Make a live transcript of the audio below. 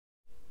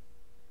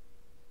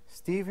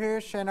Steve here,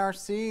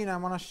 ShenRC, and I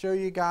want to show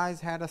you guys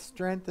how to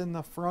strengthen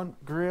the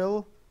front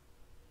grille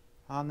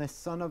on this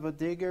son of a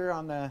digger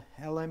on the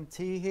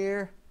LMT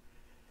here.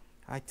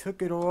 I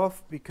took it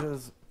off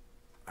because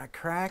I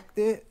cracked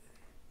it,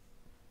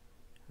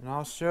 and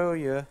I'll show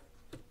you.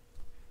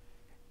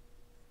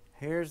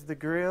 Here's the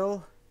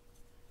grille.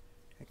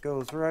 It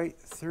goes right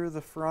through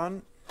the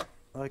front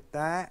like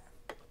that.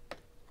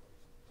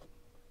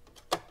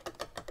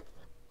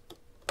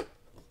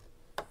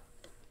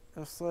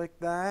 Just like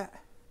that.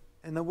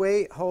 And the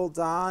way it holds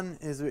on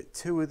is with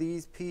two of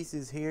these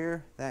pieces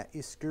here that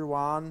you screw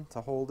on to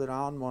hold it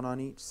on, one on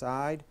each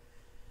side.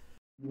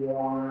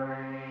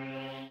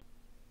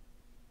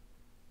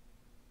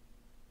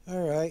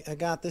 Alright, I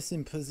got this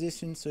in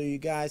position so you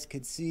guys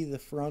could see the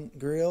front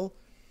grille.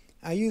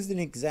 I used an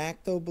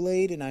X-Acto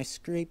blade and I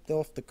scraped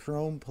off the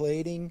chrome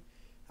plating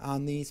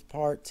on these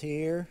parts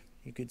here,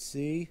 you could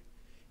see.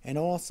 And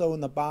also in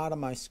the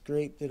bottom I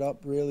scraped it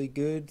up really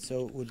good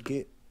so it would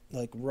get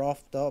like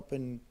roughed up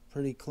and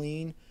pretty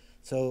clean,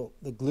 so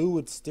the glue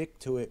would stick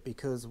to it.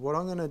 Because what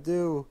I'm gonna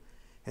do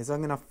is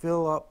I'm gonna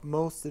fill up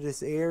most of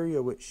this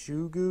area with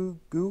shoe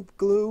goop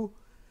glue,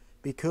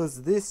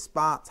 because this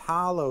spot's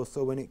hollow,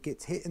 so when it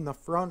gets hit in the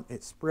front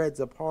it spreads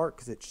apart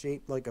because it's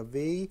shaped like a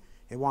V.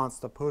 It wants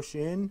to push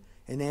in,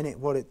 and then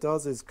what it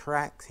does is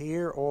cracks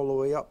here all the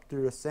way up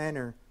through the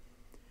center.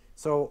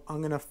 So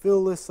I'm gonna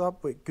fill this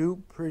up with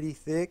goop pretty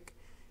thick.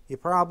 You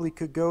probably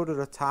could go to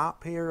the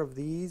top here of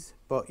these,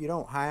 but you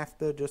don't have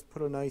to. Just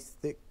put a nice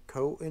thick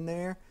coat in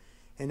there.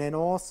 And then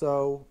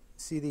also,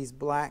 see these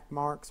black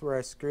marks where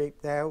I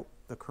scraped out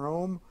the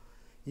chrome?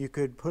 You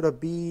could put a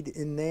bead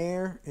in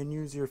there and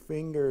use your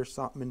finger or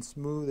something and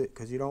smooth it,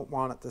 because you don't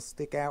want it to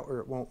stick out or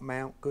it won't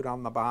mount good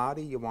on the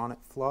body. You want it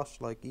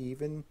flush, like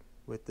even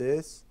with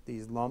these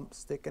lumps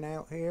sticking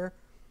out here.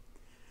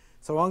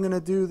 So I'm going to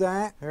do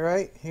that.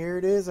 Alright, here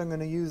it is. I'm going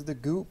to use the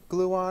goop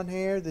glue on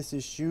here. This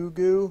is shoe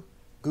goo.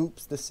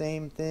 Goop's the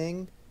same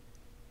thing.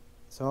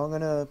 So I'm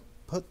going to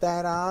put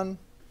that on.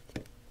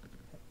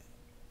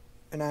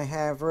 And I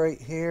have right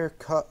here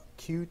cut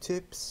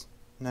Q-tips.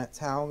 And that's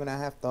how I'm going to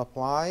have to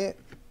apply it.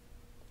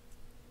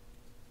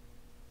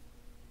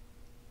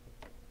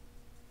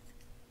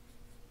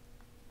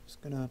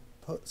 Just going to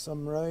put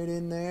some right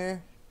in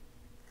there.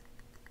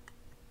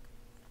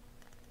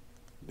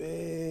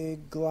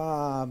 Big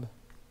glob.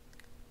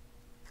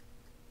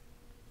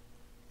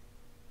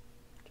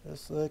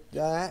 Just like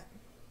that.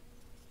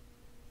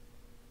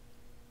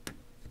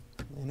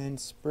 And then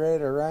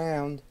spread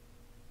around.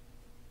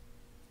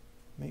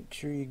 Make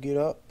sure you get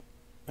up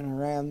and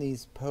around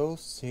these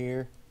posts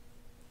here.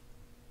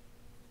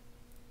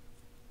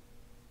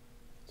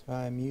 That's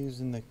why I'm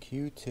using the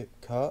Q-tip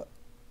cut.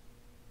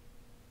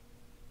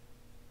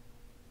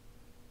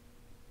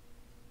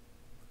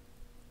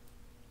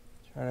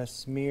 Try to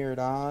smear it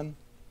on.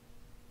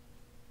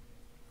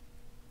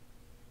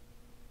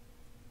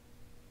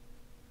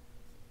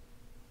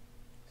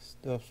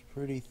 Stuff's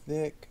pretty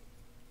thick.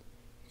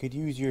 You could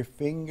use your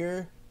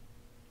finger,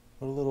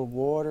 put a little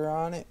water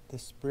on it to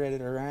spread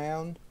it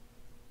around.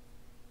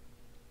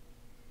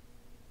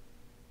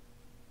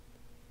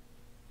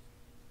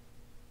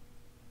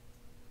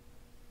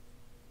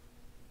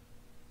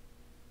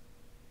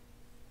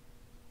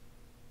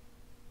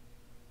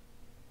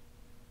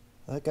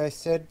 Like I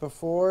said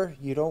before,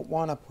 you don't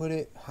want to put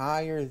it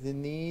higher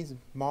than these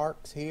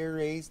marks here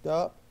raised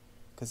up,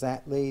 because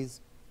that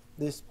lays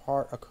this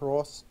part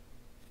across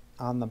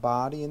on the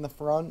body in the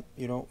front.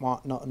 You don't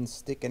want nothing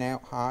sticking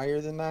out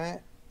higher than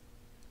that.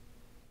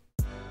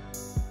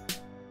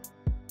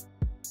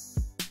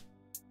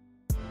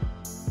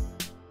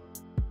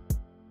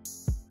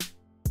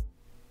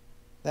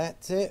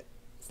 That's it,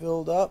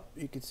 filled up.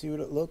 You can see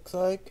what it looks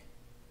like.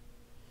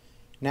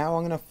 Now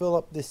I'm going to fill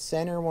up this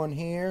center one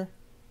here.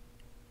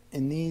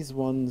 And these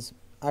ones,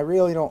 I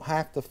really don't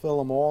have to fill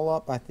them all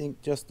up. I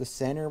think just the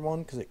center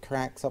one, because it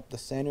cracks up the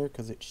center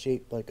because it's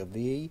shaped like a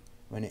V.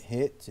 When it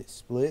hits, it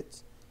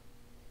splits.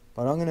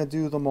 But I'm going to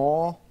do them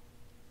all.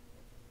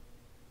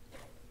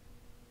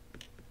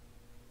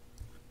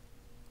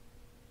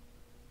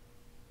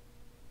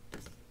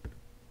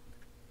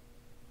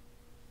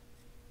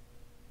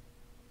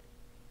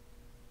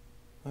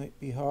 Might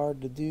be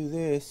hard to do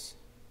this.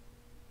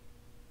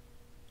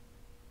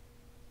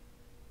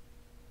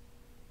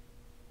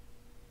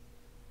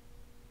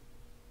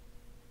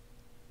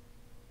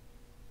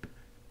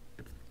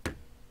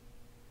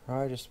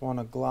 I just want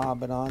to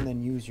glob it on,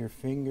 then use your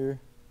finger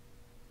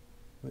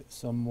with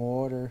some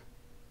water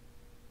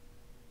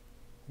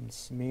and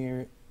smear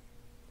it.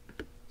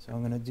 So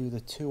I'm going to do the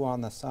two on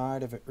the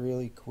side of it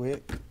really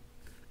quick.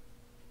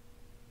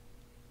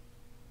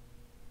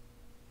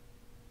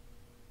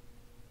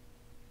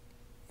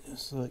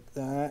 Just like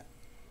that.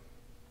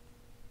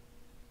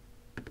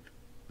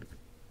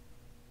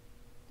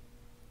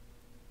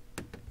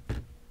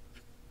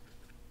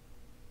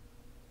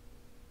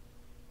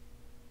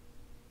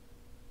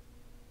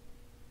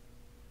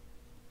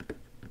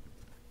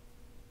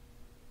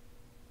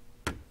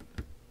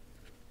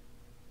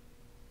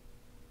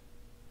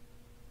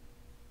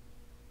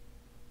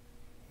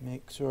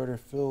 Make sure they're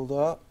filled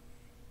up.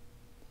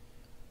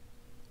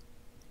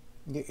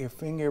 Get your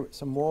finger with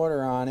some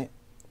water on it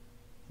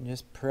and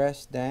just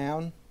press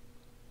down.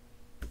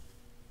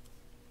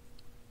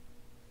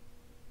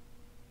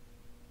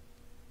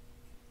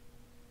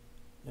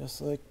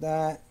 Just like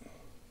that.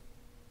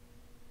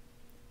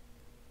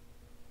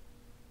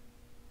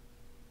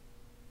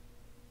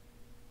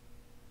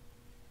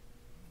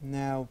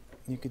 Now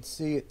you can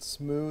see it's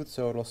smooth,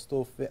 so it'll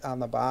still fit on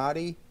the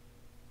body.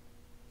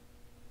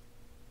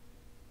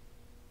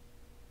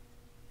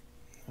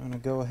 I'm going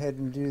to go ahead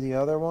and do the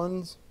other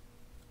ones.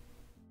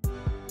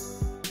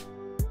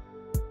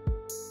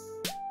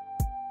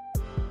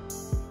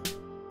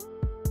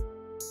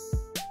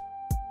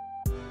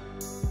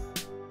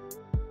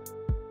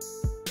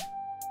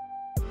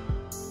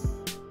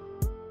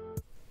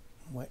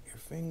 Wet your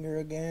finger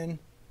again.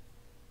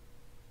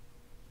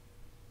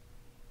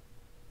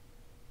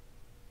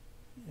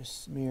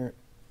 Just smear it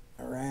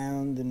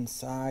around and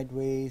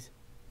sideways.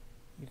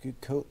 You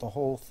could coat the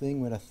whole thing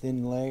with a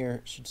thin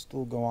layer. It should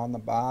still go on the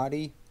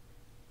body.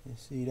 You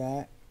see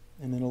that?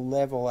 And it'll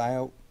level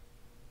out.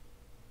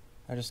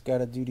 I just got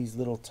to do these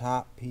little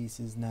top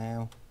pieces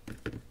now.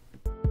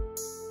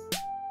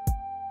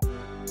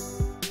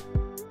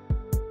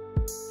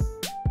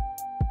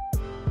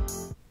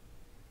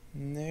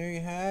 And there you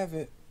have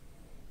it.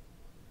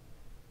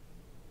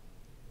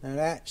 Now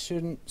that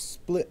shouldn't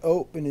split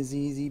open as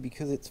easy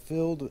because it's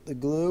filled with the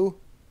glue.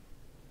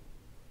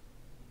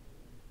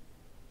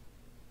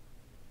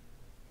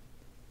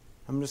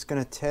 I'm just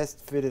going to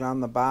test fit it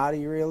on the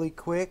body really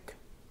quick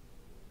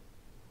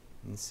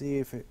and see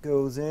if it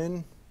goes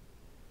in.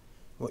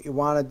 What you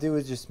want to do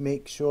is just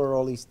make sure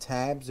all these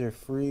tabs are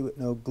free with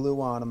no glue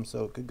on them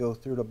so it could go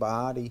through the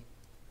body.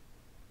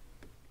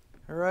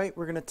 Alright,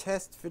 we're going to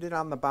test fit it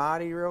on the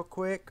body real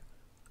quick.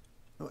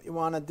 What you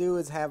want to do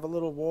is have a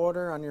little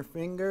water on your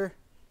finger,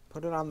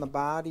 put it on the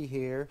body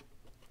here,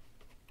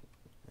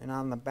 and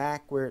on the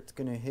back where it's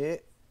going to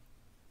hit,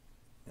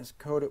 just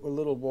coat it with a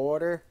little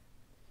water.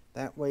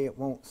 That way it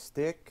won't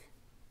stick.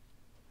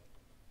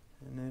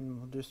 And then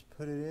we'll just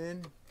put it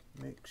in,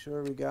 make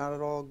sure we got it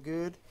all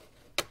good.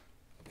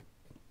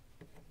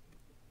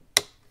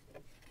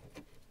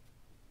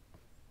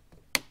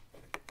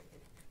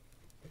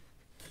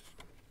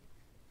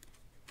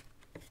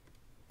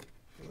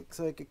 Looks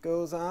like it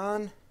goes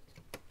on.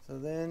 So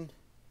then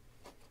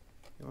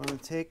you want to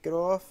take it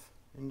off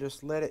and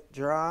just let it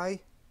dry.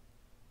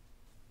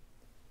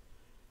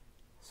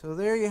 So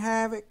there you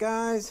have it,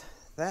 guys.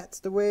 That's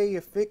the way you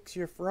fix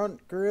your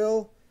front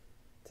grille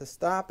to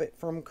stop it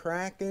from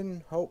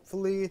cracking.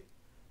 Hopefully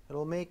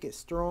it'll make it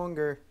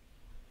stronger.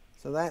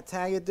 So that's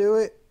how you do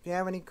it. If you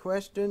have any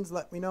questions,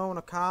 let me know in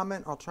a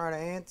comment. I'll try to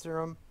answer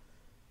them.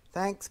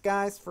 Thanks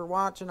guys for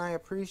watching. I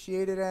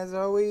appreciate it as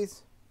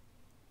always.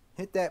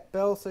 Hit that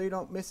bell so you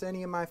don't miss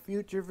any of my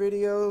future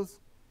videos.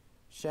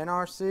 Shen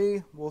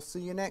RC, we'll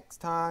see you next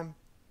time.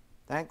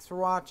 Thanks for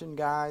watching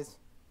guys.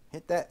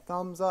 Hit that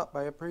thumbs up,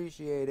 I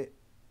appreciate it.